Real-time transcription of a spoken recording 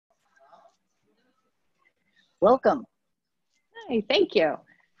Welcome. Hi, thank you.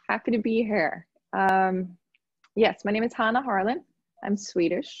 Happy to be here. Yes, my name is Hanna Harlin. I'm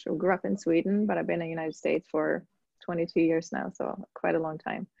Swedish. I grew up in Sweden, but I've been in the United States for 22 years now, so quite a long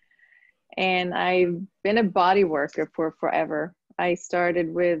time. And I've been a body worker for forever. I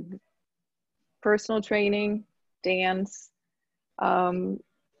started with personal training, dance.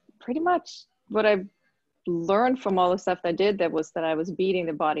 Pretty much what I've learned from all the stuff I did that was that I was beating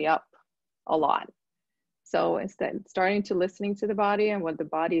the body up a lot. So instead, starting to listening to the body and what the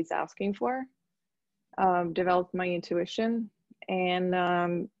body is asking for, developed my intuition and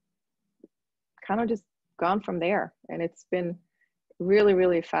kind of just gone from there. And it's been really,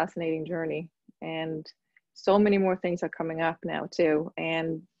 really a fascinating journey. And so many more things are coming up now too.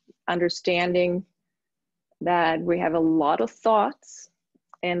 And understanding that we have a lot of thoughts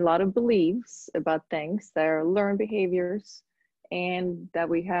and a lot of beliefs about things that are learned behaviors and that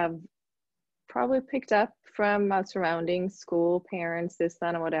we have probably picked up from our surroundings, school, parents, this,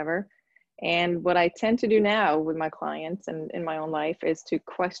 that, and whatever. And what I tend to do now with my clients and in my own life is to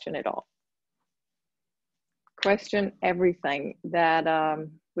question it all. Question everything that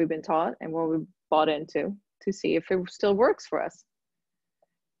we've been taught and what we've bought into to see if it still works for us.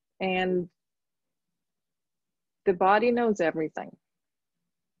 And the body knows everything.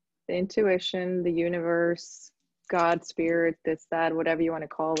 The intuition, the universe, God, spirit, this, that, whatever you want to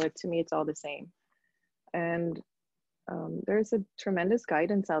call it, to me, it's all the same. And there's a tremendous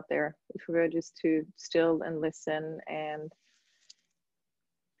guidance out there if we were just to still and listen and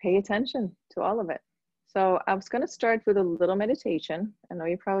pay attention to all of it. So I was going to start with a little meditation. I know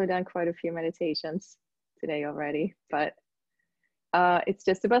you've probably done quite a few meditations today already, but it's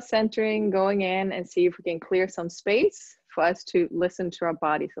just about centering, going in and see if we can clear some space for us to listen to our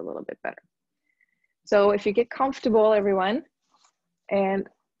bodies a little bit better. So if you get comfortable, everyone, and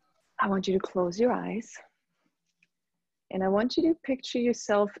I want you to close your eyes. And I want you to picture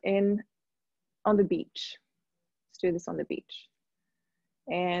yourself on the beach. Let's do this on the beach.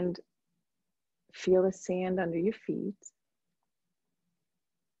 And feel the sand under your feet.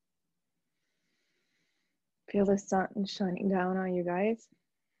 Feel the sun shining down on you guys.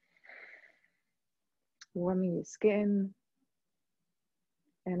 Warming your skin.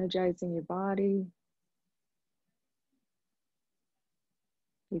 Energizing your body.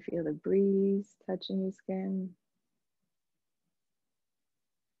 You feel the breeze touching your skin.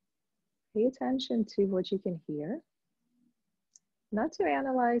 Pay attention to what you can hear. Not to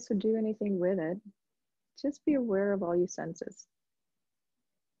analyze or do anything with it. Just be aware of all your senses.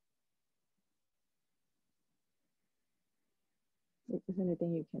 If there's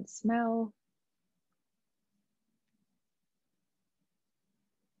anything you can smell.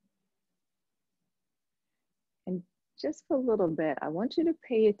 And just for a little bit, I want you to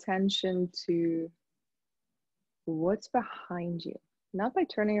pay attention to what's behind you. Not by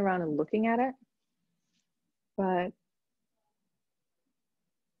turning around and looking at it, but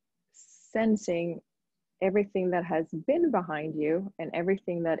sensing everything that has been behind you and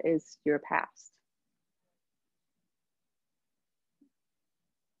everything that is your past.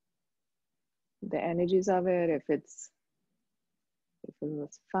 The energies of it, if it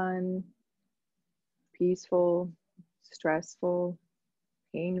was fun, peaceful, stressful,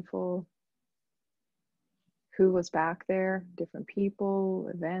 painful, who was back there, different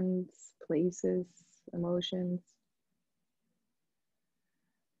people, events, places, emotions.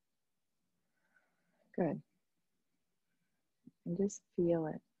 Good. And just feel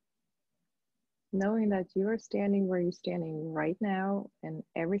it. Knowing that you are standing where you're standing right now and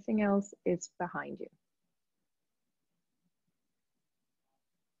everything else is behind you.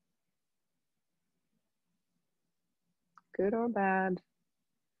 Good or bad,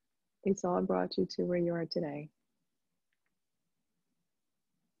 it's all brought you to where you are today.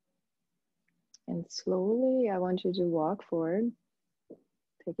 And slowly, I want you to walk forward,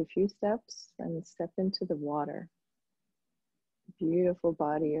 take a few steps and step into the water. Beautiful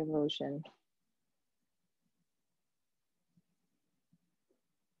body of ocean.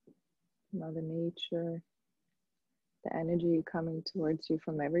 Mother Nature, the energy coming towards you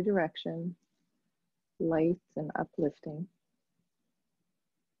from every direction, light and uplifting.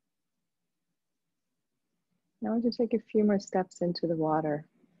 Now I want you to take a few more steps into the water.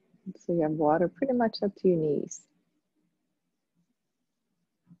 So you have water pretty much up to your knees.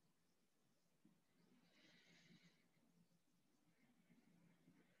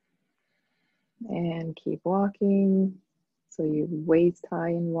 And keep walking so you're waist high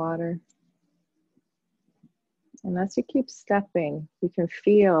in water. And as you keep stepping, you can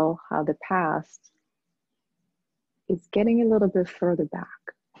feel how the past is getting a little bit further back.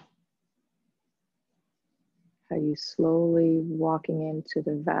 how you slowly walking into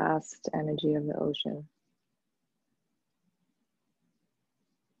the vast energy of the ocean.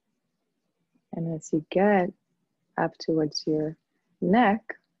 And as you get up towards your neck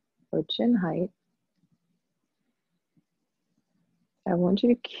or chin height, I want you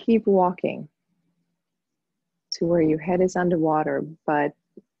to keep walking to where your head is underwater, but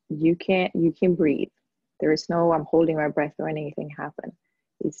you can breathe. There is no I'm holding my breath or anything happen.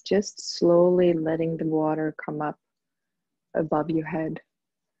 It's just slowly letting the water come up above your head.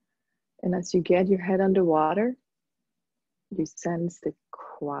 And as you get your head underwater, you sense the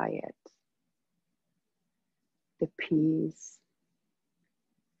quiet, the peace,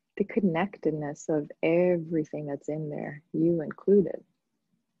 the connectedness of everything that's in there, you included.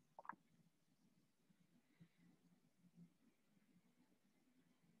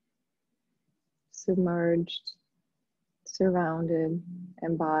 Submerged, surrounded,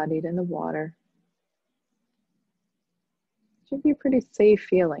 embodied in the water. It should be a pretty safe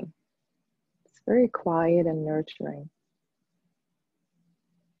feeling. It's very quiet and nurturing.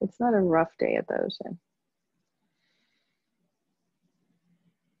 It's not a rough day at the ocean.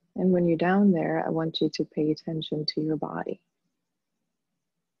 And when you're down there, I want you to pay attention to your body.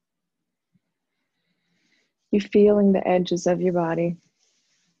 You're feeling the edges of your body.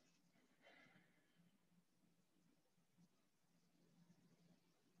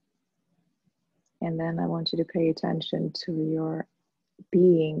 And then I want you to pay attention to your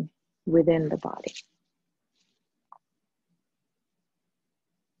being within the body.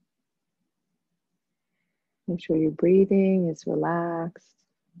 Make sure your breathing is relaxed.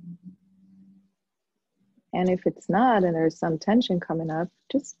 And if it's not, and there's some tension coming up,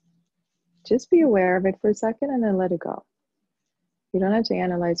 just be aware of it for a second and then let it go. You don't have to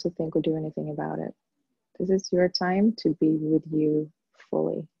analyze or think or do anything about it. This is your time to be with you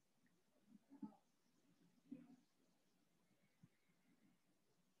fully.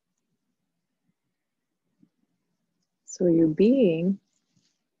 So your being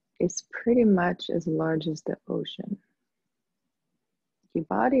is pretty much as large as the ocean. Your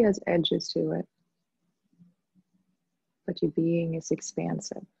body has edges to it, but your being is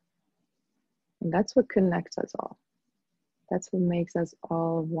expansive. And that's what connects us all. That's what makes us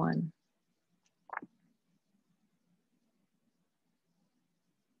all one.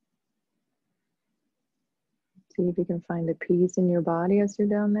 See if you can find the peace in your body as you're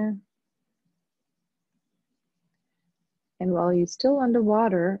down there. And while you're still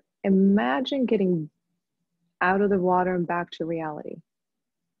underwater, imagine getting out of the water and back to reality.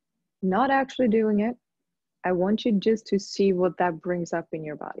 Not actually doing it. I want you just to see what that brings up in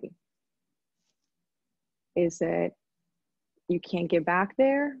your body. Is it you can't get back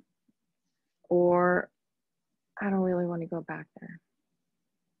there? Or I don't really want to go back there.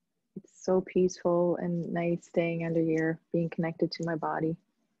 It's so peaceful and nice staying under here, being connected to my body.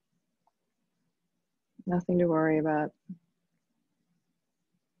 Nothing to worry about.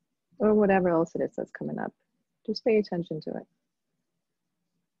 Or whatever else it is that's coming up. Just pay attention to it.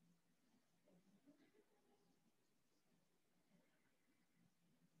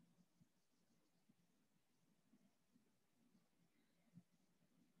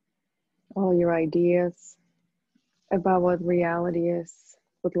 All your ideas about what reality is,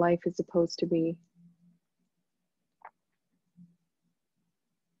 what life is supposed to be.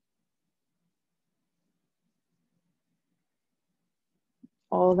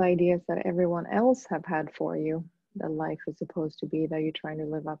 All the ideas that everyone else have had for you, that life is supposed to be, that you're trying to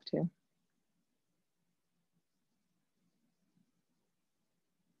live up to.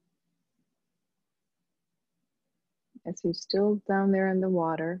 As you're still down there in the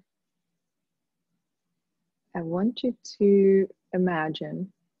water, I want you to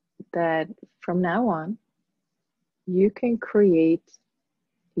imagine that from now on, you can create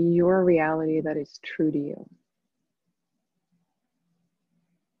your reality that is true to you.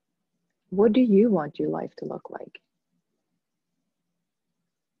 What do you want your life to look like?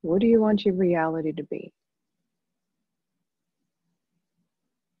 What do you want your reality to be?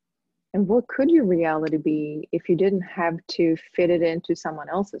 And what could your reality be if you didn't have to fit it into someone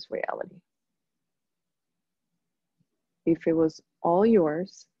else's reality? If it was all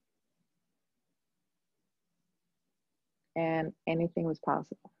yours and anything was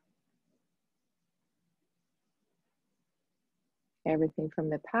possible. Everything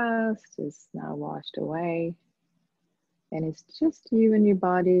from the past is now washed away. And it's just you and your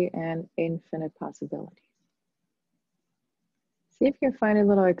body and infinite possibilities. See if you can find a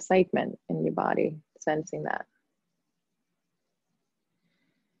little excitement in your body, sensing that.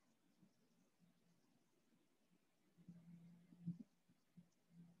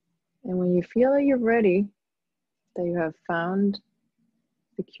 And when you feel that you're ready, that you have found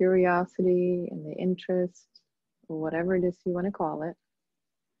the curiosity and the interest, or whatever it is you want to call it.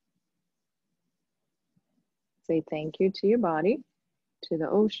 Say thank you to your body, to the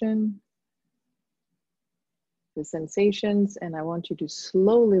ocean, the sensations, and I want you to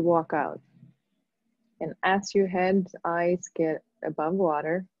slowly walk out. And as your head, eyes get above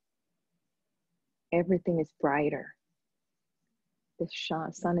water, everything is brighter. The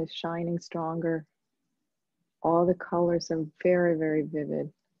sun is shining stronger. All the colors are very, very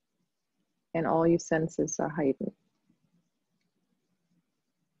vivid. And all your senses are heightened.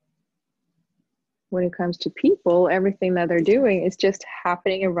 When it comes to people, everything that they're doing is just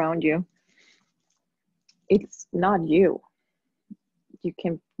happening around you. It's not you. You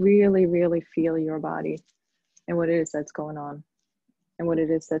can really, really feel your body and what it is that's going on and what it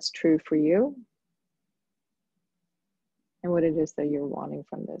is that's true for you and what it is that you're wanting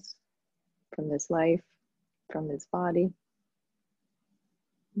from this life, from this body,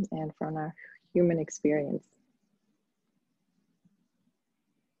 and from our human experience.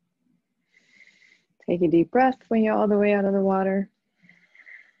 Take a deep breath when you're all the way out of the water.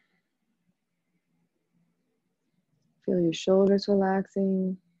 Feel your shoulders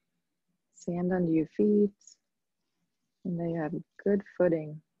relaxing, sand under your feet, and then you have good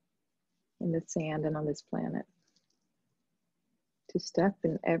footing in the sand and on this planet to step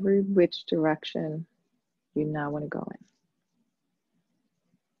in every which direction you now want to go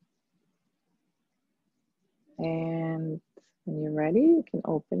in. And when you're ready, you can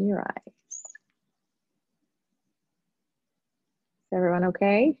open your eyes. Is everyone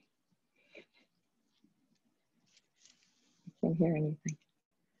okay? I can't hear anything.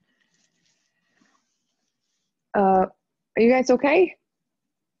 Are you guys okay?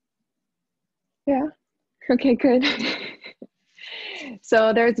 Yeah. Okay, good.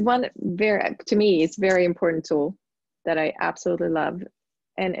 So there's one to me, it's a very important tool that I absolutely love,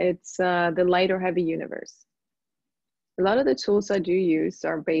 and it's the light or heavy universe. A lot of the tools I do use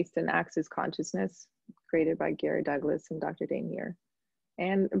are based in Access Consciousness, created by Gary Douglas and Dr. Dane here,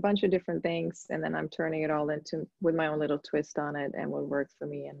 and a bunch of different things. And then I'm turning it all into with my own little twist on it and what works for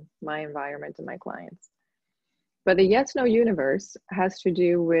me and my environment and my clients. But the yes, no universe has to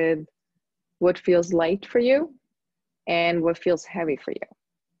do with what feels light for you and what feels heavy for you.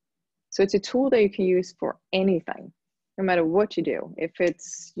 So it's a tool that you can use for anything, no matter what you do. If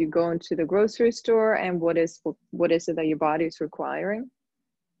it's you go into the grocery store and what is it that your body is requiring,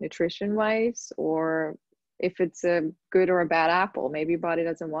 nutrition-wise, or if it's a good or a bad apple, maybe your body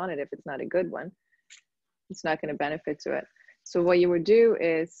doesn't want it. If it's not a good one, it's not going to benefit to it. So what you would do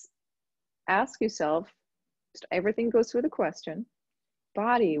is ask yourself, everything goes through the question,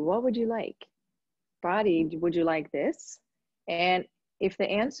 body, what would you like? Body, would you like this? And if the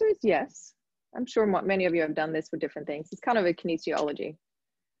answer is yes, I'm sure many of you have done this with different things. It's kind of a kinesiology.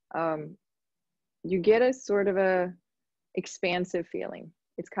 You get a sort of a expansive feeling.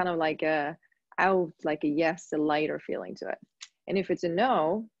 It's kind of like a yes, a lighter feeling to it. And if it's a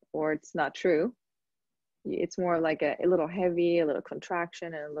no, or it's not true, it's more like a little heavy, a little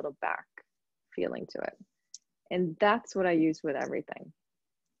contraction, and a little back feeling to it. And that's what I use with everything.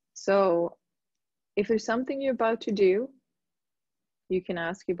 So if there's something you're about to do, you can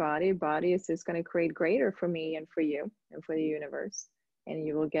ask your body, is this going to create greater for me and for you and for the universe? And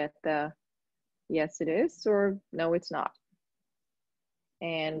you will get the yes, it is, or no, it's not.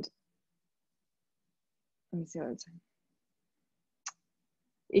 And let me see what I'm saying.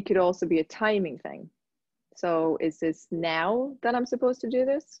 It could also be a timing thing. So is this now that I'm supposed to do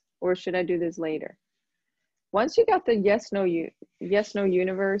this, or should I do this later? Once you got the yes, no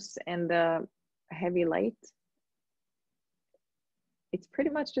universe and the heavy light, it's pretty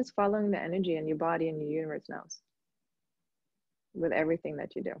much just following the energy in your body and your universe knows with everything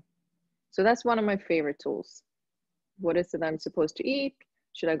that you do. So that's one of my favorite tools. What is it I'm supposed to eat?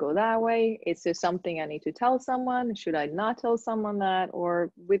 Should I go that way? Is there something I need to tell someone? Should I not tell someone that?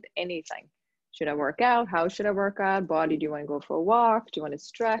 Or with anything. Should I work out? How should I work out? Body, do you want to go for a walk? Do you want to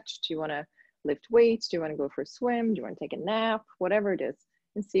stretch? Do you want to lift weights? Do you want to go for a swim? Do you want to take a nap? Whatever it is,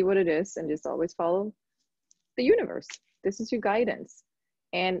 and see what it is, and just always follow the universe. This is your guidance.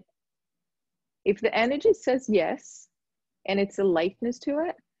 And if the energy says yes, and it's a lightness to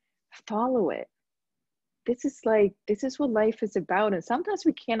it, follow it. This is what life is about. And sometimes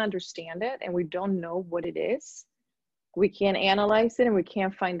we can't understand it and we don't know what it is. We can't analyze it and we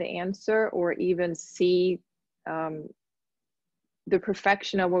can't find the answer or even see the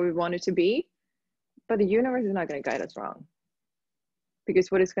perfection of what we want it to be. But the universe is not going to guide us wrong. Because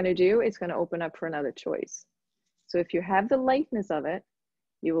what it's going to do, it's going to open up for another choice. So if you have the lightness of it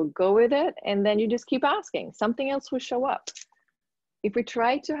You will go with it, and then you just keep asking. Something else will show up. If we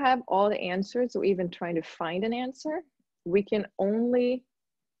try to have all the answers, or even trying to find an answer, we can only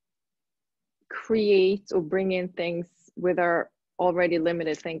create or bring in things with our already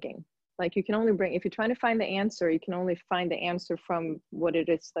limited thinking. Like you can only bring, if you're trying to find the answer, you can only find the answer from what it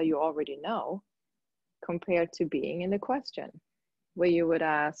is that you already know, compared to being in the question, where you would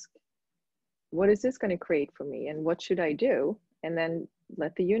ask, what is this going to create for me, and what should I do? And then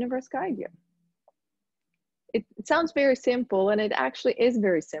let the universe guide you. It sounds very simple, and it actually is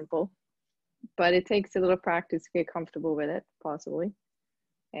very simple, but it takes a little practice to get comfortable with it, possibly.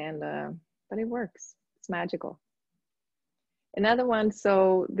 And but it works. It's magical. Another one,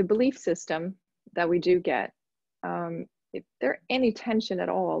 so the belief system that we do get, if there any tension at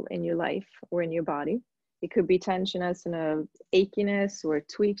all in your life or in your body, it could be tension as in a achiness or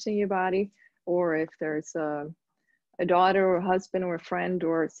tweaks in your body, or if there's a daughter or a husband or a friend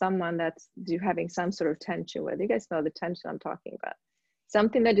or someone that's you're having some sort of tension with. You guys know the tension I'm talking about.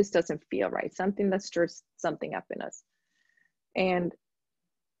 Something that just doesn't feel right, something that stirs something up in us. And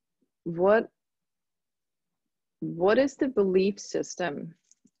what is the belief system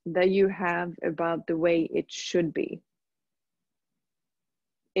that you have about the way it should be?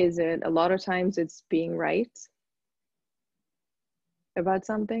 Is it, a lot of times it's being right about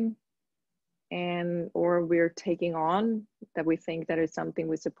something, and or we're taking on that we think that is something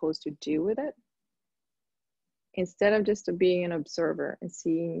we're supposed to do with it, instead of just being an observer and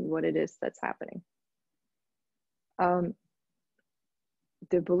seeing what it is that's happening.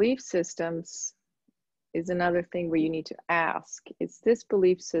 The belief systems is another thing where you need to ask, is this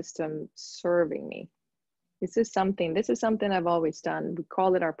belief system serving me? This is something I've always done. We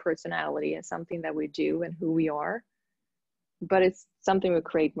call it our personality, and something that we do and who we are, but it's something we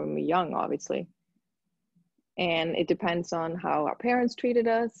create when we're young, obviously. And it depends on how our parents treated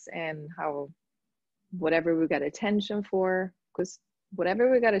us and how whatever we got attention for, because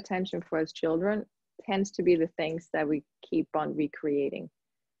whatever we got attention for as children tends to be the things that we keep on recreating.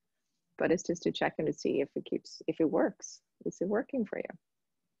 But it's just to check in to see if it works. Is it working for you?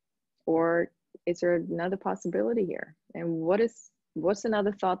 Or is there another possibility here? And what's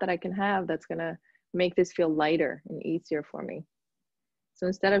another thought that I can have that's gonna make this feel lighter and easier for me? So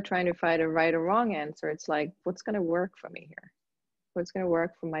instead of trying to find a right or wrong answer, it's like, what's gonna work for me here? What's gonna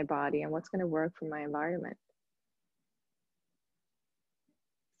work for my body, and what's gonna work for my environment?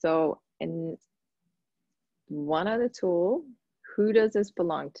 So, in one other tool, who does this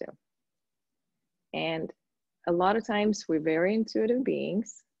belong to? And a lot of times we're very intuitive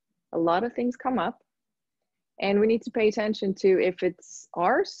beings. A lot of things come up, and we need to pay attention to if it's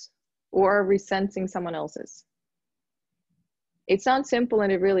ours or are we sensing someone else's. It sounds simple,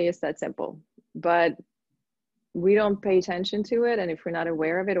 and it really is that simple, but we don't pay attention to it. And if we're not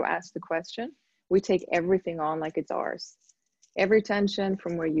aware of it or ask the question, we take everything on like it's ours. Every tension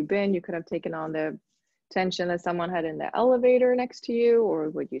from where you've been, you could have taken on the tension that someone had in the elevator next to you, or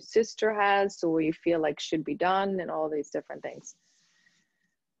what your sister has, or what you feel like should be done, and all these different things.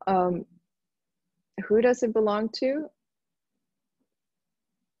 Who does it belong to?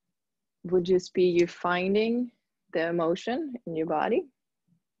 Would just be you finding the emotion in your body,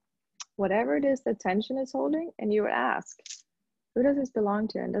 whatever it is the tension is holding, and you would ask, who does this belong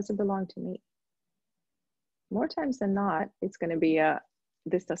to, and does it belong to me? More times than not, it's going to be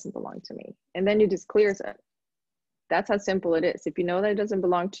this doesn't belong to me. And then you just clears it. That's how simple it is. If you know that it doesn't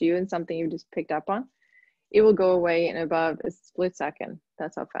belong to you and something you just picked up on, it will go away in about a split second.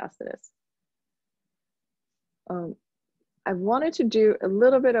 That's how fast it is. I wanted to do a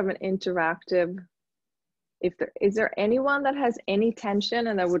little bit of an interactive. Is there anyone that has any tension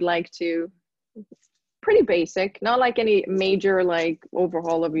and that would like to, pretty basic, not like any major like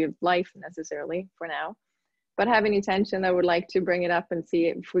overhaul of your life necessarily for now, but have any tension that would like to bring it up and see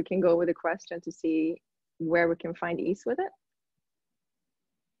if we can go with a question to see where we can find ease with it?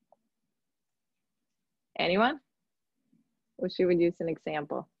 Anyone? Or should we use an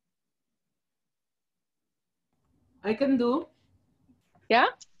example? I can do. Yeah?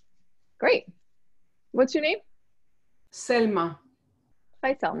 Great. What's your name? Selma.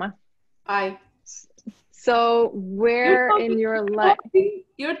 Hi, Selma. Hi. So where in your life?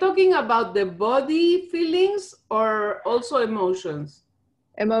 You're talking about the body feelings or also emotions?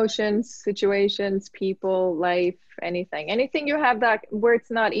 Emotions, situations, people, life, anything. Anything you have that where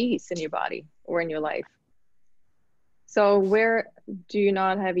it's not ease in your body or in your life. So where do you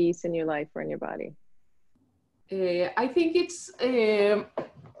not have ease in your life or in your body? I think it's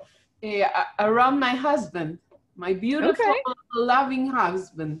around my husband, my beautiful, loving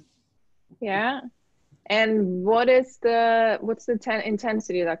husband. Yeah. And what's the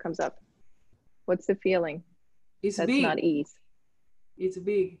intensity that comes up? What's the feeling It's that's big. not ease? It's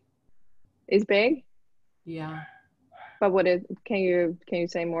big. Is big? Yeah. But can you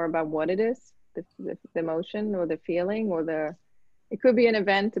say more about what it is? The emotion or the feeling or it could be an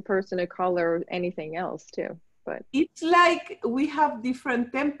event, a person, a color, anything else too. But it's like we have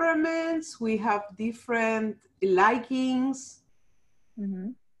different temperaments, we have different likings,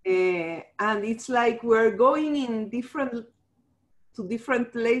 and it's like we're going in different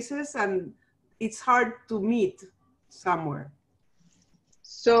places, and it's hard to meet somewhere.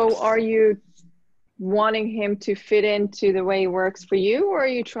 So are you wanting him to fit into the way it works for you, or are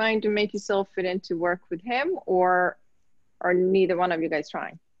you trying to make yourself fit in to work with him, or are neither one of you guys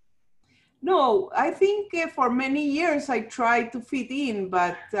trying? No, I think for many years I tried to fit in,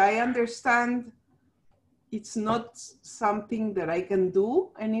 but I understand it's not something that I can do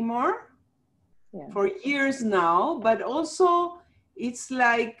anymore. Yeah. For years now, but also it's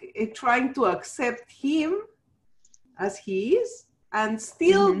like trying to accept him as he is, and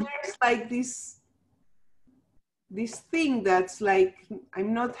still there's like this thing that's like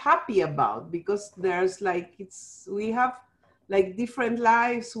I'm not happy about, because there's like we have like different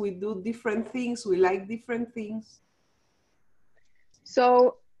lives, we do different things, we like different things.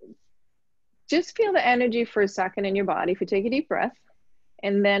 So just feel the energy for a second in your body. If you take a deep breath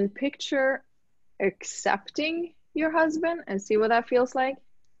and then picture accepting your husband and see what that feels like.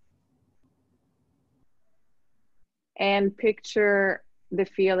 And picture the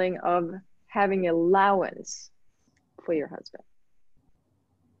feeling of having allowance for your husband.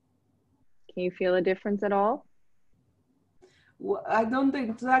 Can you feel a difference at all? Well, I don't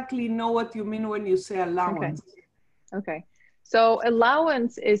exactly know what you mean when you say allowance. Okay. So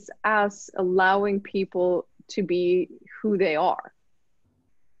allowance is us allowing people to be who they are,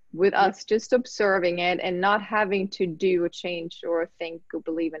 with us just observing it and not having to do a change or think or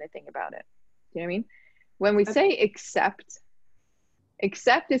believe anything about it. Do you know what I mean? When we say accept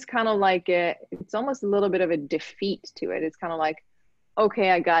is kind of like it's almost a little bit of a defeat to it. It's kind of like,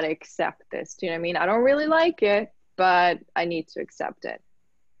 okay, I gotta accept this. Do you know what I mean? I don't really like it, but I need to accept it.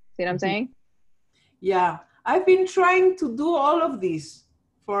 See what I'm saying? Yeah, I've been trying to do all of this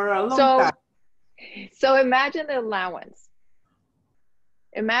for a long time. So imagine the allowance.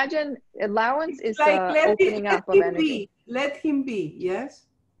 Imagine allowance is like opening up of energy. Let him be, yes?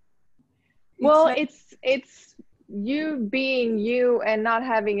 Well, it's you being you and not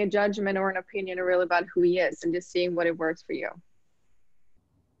having a judgment or an opinion really about who he is, and just seeing what it works for you.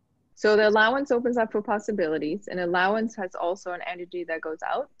 So the allowance opens up for possibilities, and allowance has also an energy that goes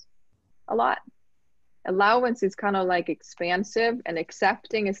out a lot. Allowance is kind of like expansive, and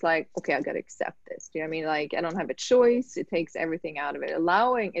accepting is like, okay, I got to accept this. Do you know what I mean? Like, I don't have a choice. It takes everything out of it.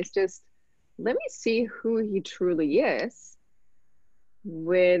 Allowing is just, let me see who he truly is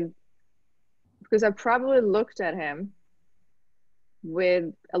because I probably looked at him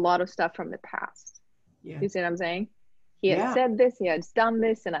with a lot of stuff from the past. Yeah. You see what I'm saying? He had said this, he had done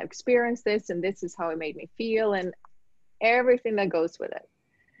this, and I experienced this, and this is how it made me feel, and everything that goes with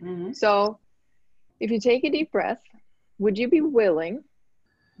it. So if you take a deep breath, would you be willing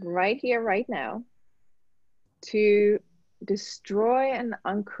right here, right now, to destroy and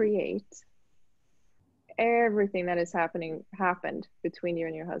uncreate everything that has happened between you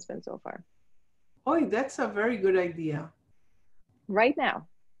and your husband so far? Oh, that's a very good idea. Right now,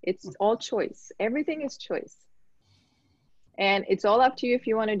 it's all choice. Everything is choice. And it's all up to you if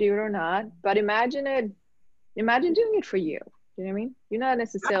you want to do it or not. But imagine doing it for you. You know what I mean? You're not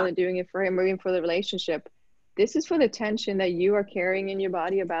necessarily doing it for him or even for the relationship. This is for the tension that you are carrying in your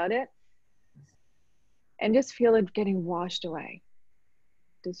body about it. And just feel it getting washed away.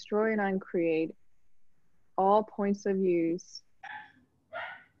 Destroy and uncreate all points of views,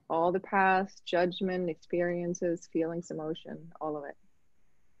 all the past, judgment, experiences, feelings, emotion, all of it.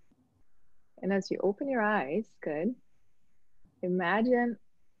 And as you open your eyes, good, imagine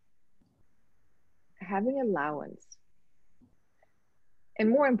having allowance. And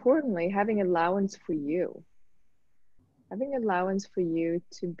more importantly, having allowance for you. Having allowance for you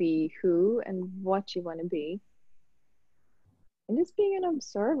to be who and what you want to be. And just being an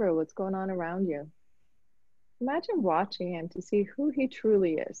observer of what's going on around you. Imagine watching him to see who he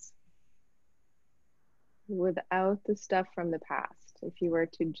truly is without the stuff from the past. If you were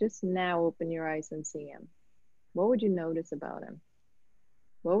to just now open your eyes and see him, what would you notice about him?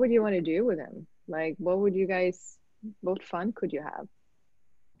 What would you want to do with him? Like, what fun could you have?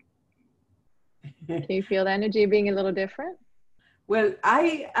 Can you feel the energy being a little different? Well,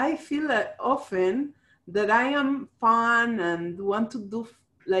 I feel often that I am fun and want to do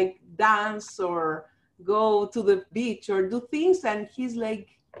like dance or go to the beach or do things, and he's like,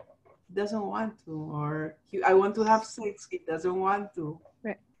 doesn't want to, or I want to have sex, he doesn't want to.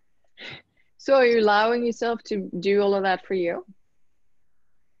 Right. So are you allowing yourself to do all of that for you?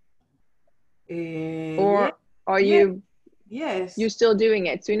 Yeah, Or are yeah, you're yes. still doing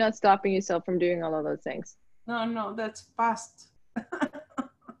it? So you're not stopping yourself from doing all of those things? No, that's past.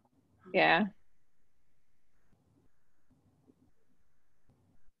 Yeah.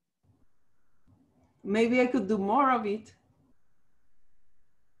 Maybe I could do more of it.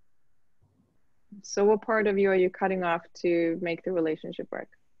 So what part of you are you cutting off to make the relationship work?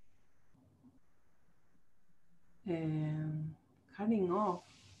 Cutting off.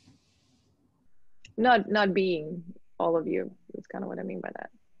 Not being all of you. That's kind of what I mean by that.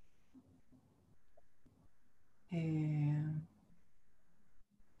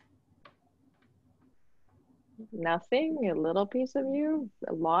 Nothing, a little piece of you,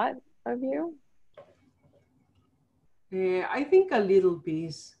 a lot of you, I think a little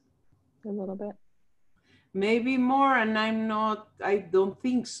piece, a little bit. maybe more, and I don't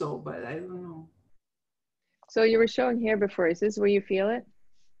think so, but I don't know. So you were showing here before. Is this where you feel it?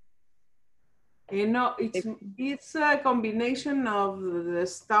 No, it's a combination of the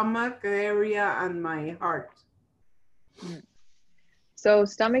stomach area and my heart. So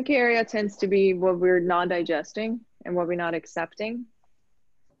stomach area tends to be what we're not digesting and what we're not accepting.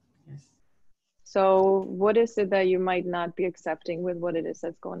 Yes. So what is it that you might not be accepting with what it is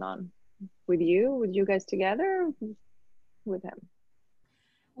that's going on with you guys together, with him?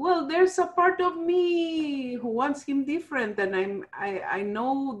 Well, there's a part of me who wants him different, and I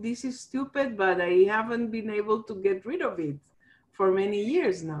know this is stupid, but I haven't been able to get rid of it for many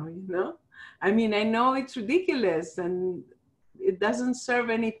years now, you know? I mean, I know it's ridiculous and it doesn't serve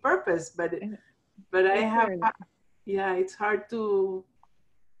any purpose, but I have, yeah, it's hard to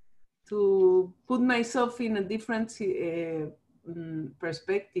put myself in a different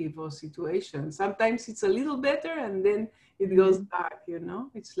perspective or situation. Sometimes it's a little better and then it goes back, you know?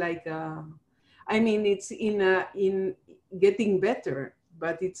 It's like, I mean, it's in getting better,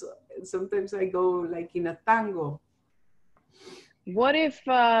 but it's sometimes I go like in a tango. What if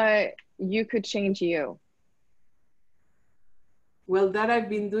you could change you? Well, that I've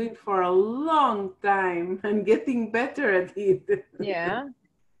been doing for a long time and getting better at it. Yeah,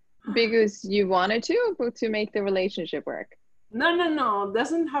 because you wanted to make the relationship work. No,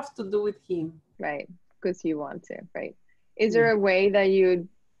 doesn't have to do with him. Right, because you want to, right? Is Yeah. there a way that you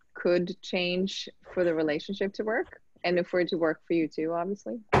could change for the relationship to work and for it to work for you too,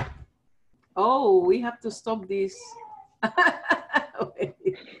 obviously? Oh, we have to stop this.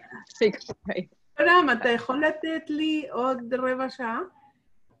 Right. רם, אתה יכול לתת לי עוד רבע שעה?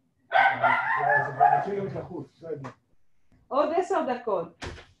 עוד 10 דקות.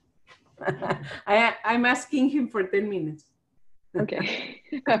 I'm asking him for 10 minutes. Okay.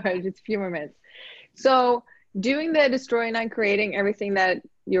 All right, just a few more minutes. So doing the destroying and creating everything that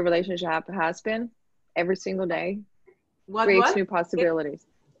your relationship has been every single day creates new possibilities.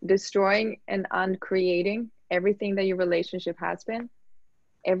 Destroying and uncreating everything that your relationship has been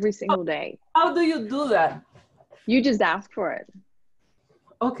every single day. How do you do that? You just ask for it.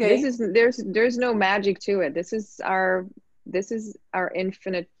 Okay. There's no magic to it. This is our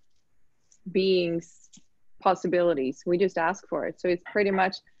infinite beings possibilities. We just ask for it. So it's pretty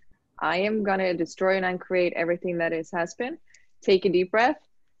much, I am gonna destroy and uncreate everything that has been. Take a deep breath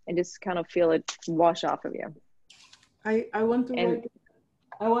and just kind of feel it wash off of you. I want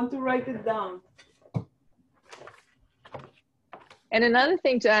to write it down. And another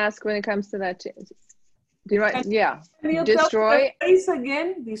thing to ask when it comes to that, yeah, Can you destroy, tell the phrase again?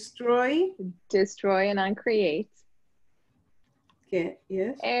 Destroy and uncreate. Okay,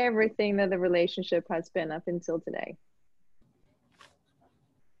 yes. Everything that the relationship has been up until today.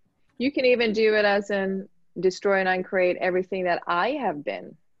 You can even do it as in destroy and uncreate everything that I have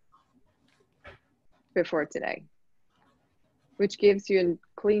been before today, which gives you a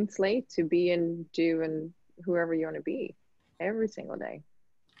clean slate to be and do and whoever you want to be every single day.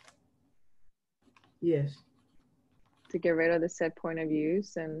 Yes. To get rid of the set point of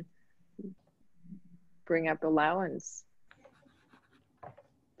views and bring up allowance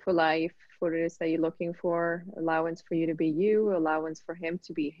for life, what it is that you're looking for, allowance for you to be you, allowance for him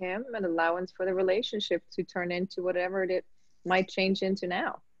to be him, and allowance for the relationship to turn into whatever it might change into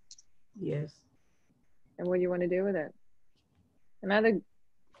now. Yes. And what do you want to do with it? Another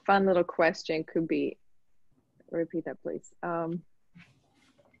fun little question could be, repeat that please. What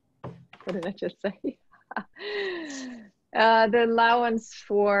did I just say? The allowance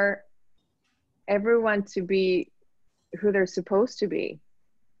for everyone to be who they're supposed to be,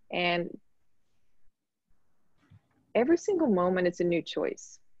 and every single moment it's a new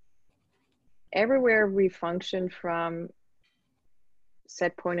choice. Everywhere we function from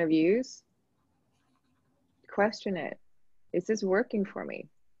set point of views, question it. Is this working for me?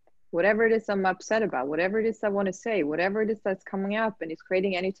 Whatever it is I'm upset about, whatever it is I want to say, whatever it is that's coming up and is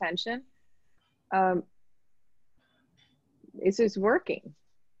creating any tension, is this working?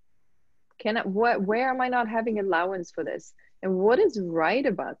 Where am I not having allowance for this? And what is right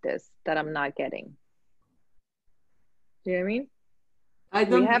about this that I'm not getting? Do you know what I mean? I We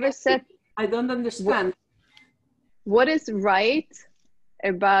don't have a get set. it. I don't understand. What is right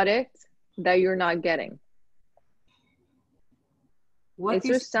about it that you're not getting? What Is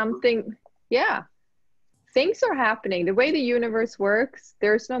there is something? Yeah, things are happening. The way the universe works,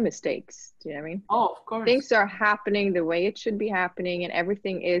 there's no mistakes. Do you know what I mean? Oh, of course. Things are happening the way it should be happening, and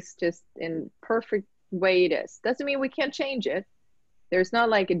everything is just in perfect way it is. Doesn't mean we can't change it. There's not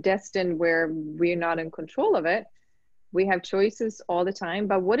like a destined where we're not in control of it. We have choices all the time,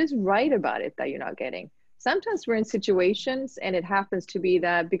 but what is right about it that you're not getting? Sometimes we're in situations and it happens to be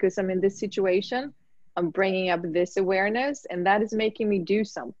that because I'm in this situation, I'm bringing up this awareness and that is making me do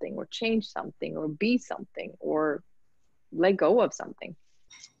something or change something or be something or let go of something.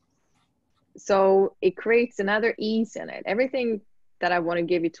 So it creates another ease in it. Everything that I want to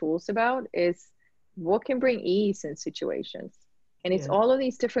give you tools about is what can bring ease in situations. And it's all of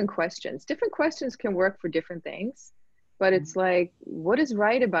these different questions. Different questions can work for different things, but it's like, what is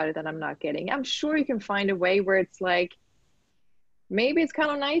right about it that I'm not getting? I'm sure you can find a way where it's like, maybe it's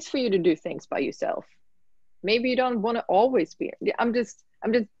kind of nice for you to do things by yourself. Maybe you don't want to always be. I'm just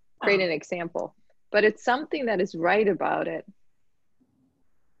creating an example, but it's something that is right about it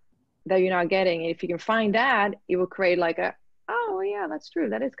that you're not getting. And if you can find that, it will create like a, oh yeah, that's true.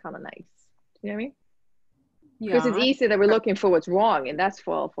 That is kind of nice. You know what I mean? Because it's easy that we're looking for what's wrong and that's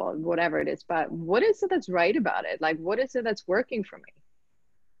for whatever it is. But what is it that's right about it? Like, what is it that's working for me?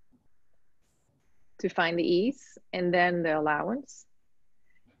 To find the ease and then the allowance.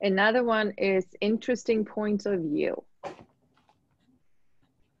 Another one is interesting points of view.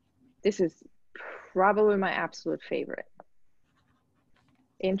 This is probably my absolute favorite.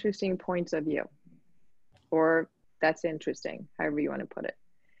 Interesting points of view. Or that's interesting, however you want to put it.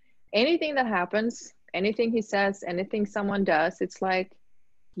 Anything that happens, anything he says, anything someone does, it's like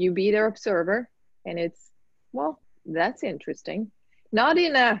you be their observer and it's, well, that's interesting. Not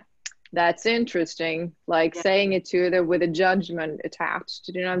in a, that's interesting, like saying it to them with a judgment attached.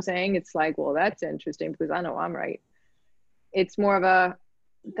 Do you know what I'm saying? It's like, well, that's interesting because I know I'm right. It's more of a,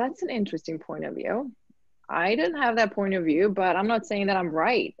 that's an interesting point of view. I didn't have that point of view, but I'm not saying that I'm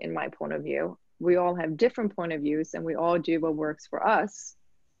right in my point of view. We all have different point of views and we all do what works for us.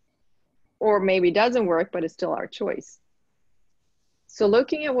 Or maybe doesn't work, but it's still our choice. So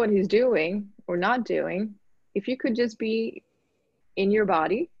looking at what he's doing or not doing, if you could just be in your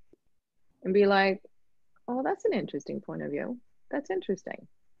body and be like, oh, that's an interesting point of view. That's interesting.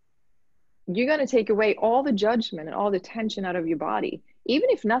 You're going to take away all the judgment and all the tension out of your body. Even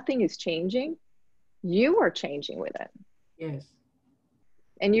if nothing is changing, you are changing with it. Yes.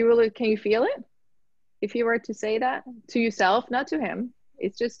 And you really, can you feel it? If you were to say that to yourself, not to him,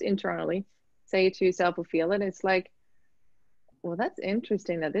 it's just internally, say it to yourself or feel it. It's like, well, that's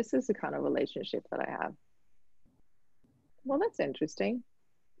interesting that this is the kind of relationship that I have. Well, that's interesting.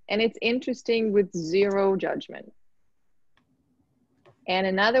 And it's interesting with zero judgment. And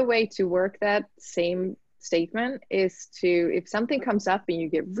another way to work that same statement is to, if something comes up and you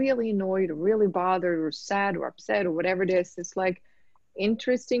get really annoyed or really bothered or sad or upset or whatever it is, it's like,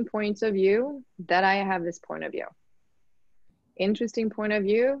 interesting points of view that I have this point of view. Interesting point of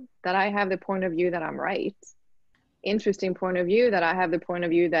view that I have the point of view that I'm right. Interesting point of view that I have the point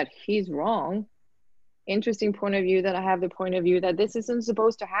of view that he's wrong. Interesting point of view that I have the point of view that this isn't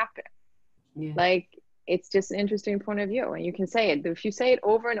supposed to happen. Yeah. Like, it's just an interesting point of view. And you can say it. If you say it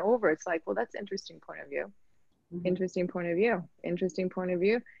over and over, it's like, well, that's interesting point of view. Mm-hmm. Interesting point of view. Interesting point of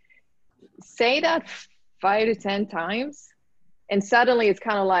view. Say that 5 to 10 times. And suddenly it's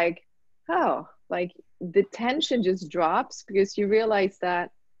kind of like, oh, like the tension just drops because you realize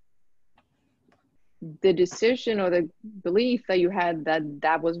that the decision or the belief that you had that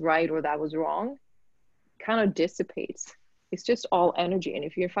that was right or that was wrong kind of dissipates. It's just all energy. And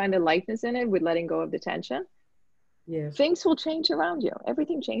if you find the lightness in it with letting go of the tension, yes, things will change around you.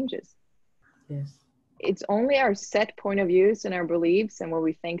 Everything changes. Yes. It's only our set point of views and our beliefs and where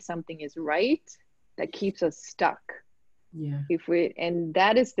we think something is right that keeps us stuck. Yeah. And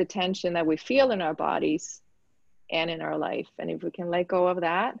that is the tension that we feel in our bodies and in our life. And if we can let go of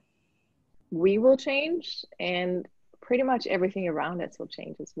that, we will change and pretty much everything around us will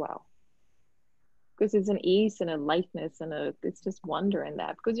change as well. because it's an ease and a lightness and it's just wonder in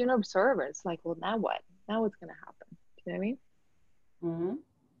that, because you're an observer. It's like, well, now what? Now what's going to happen? Do you know what I mean? Mm-hmm.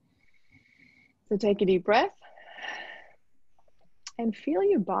 So take a deep breath and feel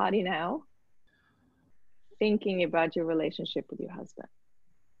your body now thinking about your relationship with your husband.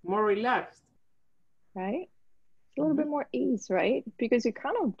 More relaxed. Right? A little bit more ease, right? Because you're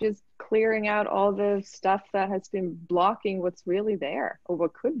kind of just clearing out all the stuff that has been blocking what's really there or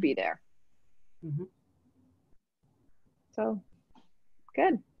what could be there. Mm-hmm. So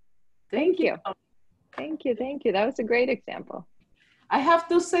good. Thank you. Thank you. Thank you. That was a great example. I have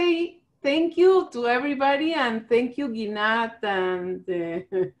to say thank you to everybody, and thank you, Ginat, and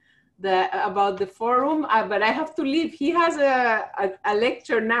about the forum. But I have to leave. He has a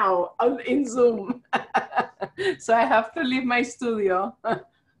lecture now in Zoom. So I have to leave my studio.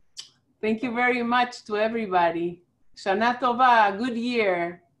 Thank you very much to everybody. Shana Tova, good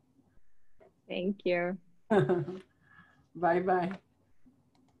year. Thank you. Bye-bye.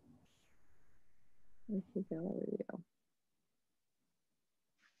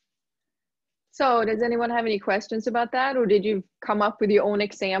 So does anyone have any questions about that? Or did you come up with your own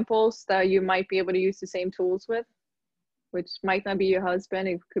examples that you might be able to use the same tools with? Which might not be your husband,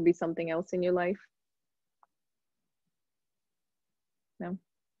 it could be something else in your life. No?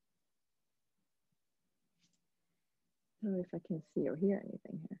 I don't know if I can see or hear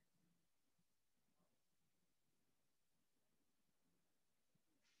anything here.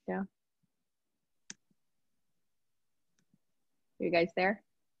 Yeah. You guys there?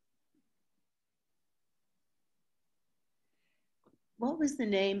 What was the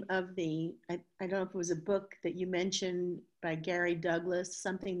name of the, I don't know if it was a book that you mentioned by Gary Douglas,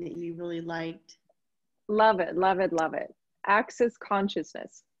 something that you really liked? Love it, love it, love it. Access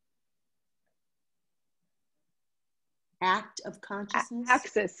consciousness. Act of consciousness?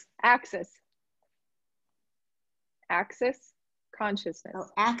 Access consciousness. Oh,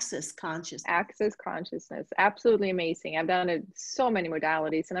 access consciousness. Access consciousness. Absolutely amazing. I've done it so many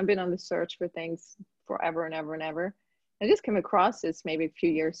modalities, and I've been on the search for things forever and ever and ever. I just came across this maybe a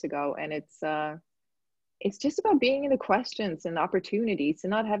few years ago, and it's just about being in the questions and opportunities and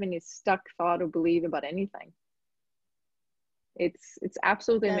not having a stuck thought or belief about anything. It's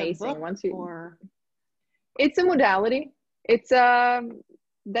absolutely amazing. Once you, or... it's a modality. It's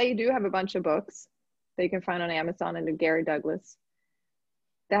they do have a bunch of books that you can find on Amazon and Gary Douglas.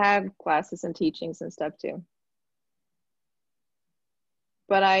 They have classes and teachings and stuff too.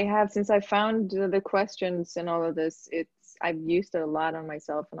 But I have, since I found the questions and all of this, I've used it a lot on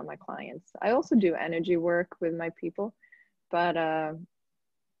myself and on my clients. I also do energy work with my people, but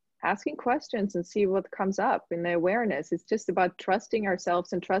asking questions and see what comes up in the awareness. It's just about trusting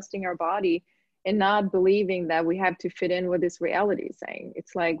ourselves and trusting our body and not believing that we have to fit in what this reality is saying.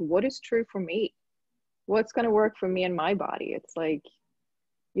 It's like, what is true for me? What's going to work for me and my body? It's like,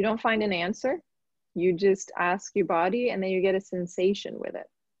 you don't find an answer. You just ask your body, and then you get a sensation with it.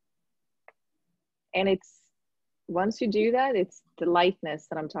 And it's, once you do that, it's the lightness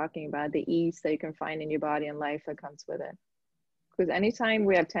that I'm talking about, the ease that you can find in your body and life that comes with it. Because anytime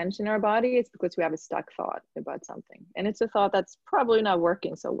we have tension in our body, it's because we have a stuck thought about something. And it's a thought that's probably not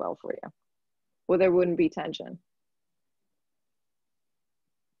working so well for you. Well, there wouldn't be tension.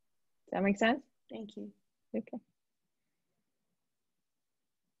 Does that make sense? Thank you. Okay.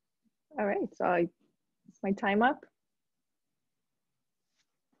 All right, so is my time up?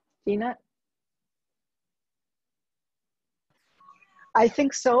 Gina? I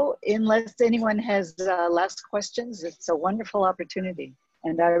think so, unless anyone has last questions. It's a wonderful opportunity.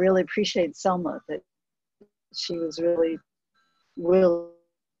 And I really appreciate Selma that she was really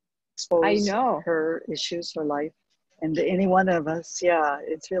expose her issues, her life. And any one of us, yeah,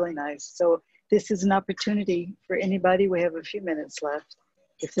 it's really nice. So this is an opportunity for anybody. We have a few minutes left.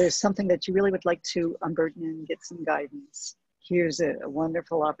 If there's something that you really would like to unburden and get some guidance, here's a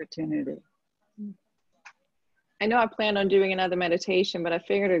wonderful opportunity. I know I plan on doing another meditation, but I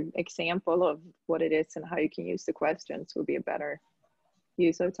figured an example of what it is and how you can use the questions would be a better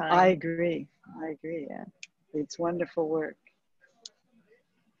use of time. I agree. Yeah, it's wonderful work.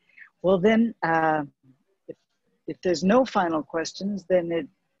 Well, then, if there's no final questions, then it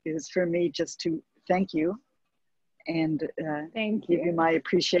is for me just to thank you and give you my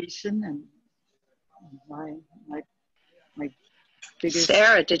appreciation and my biggest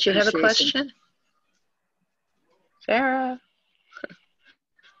Sarah, did you have a question? Sarah?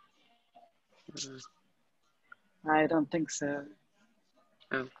 I don't think so.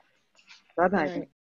 Oh. Bye-bye.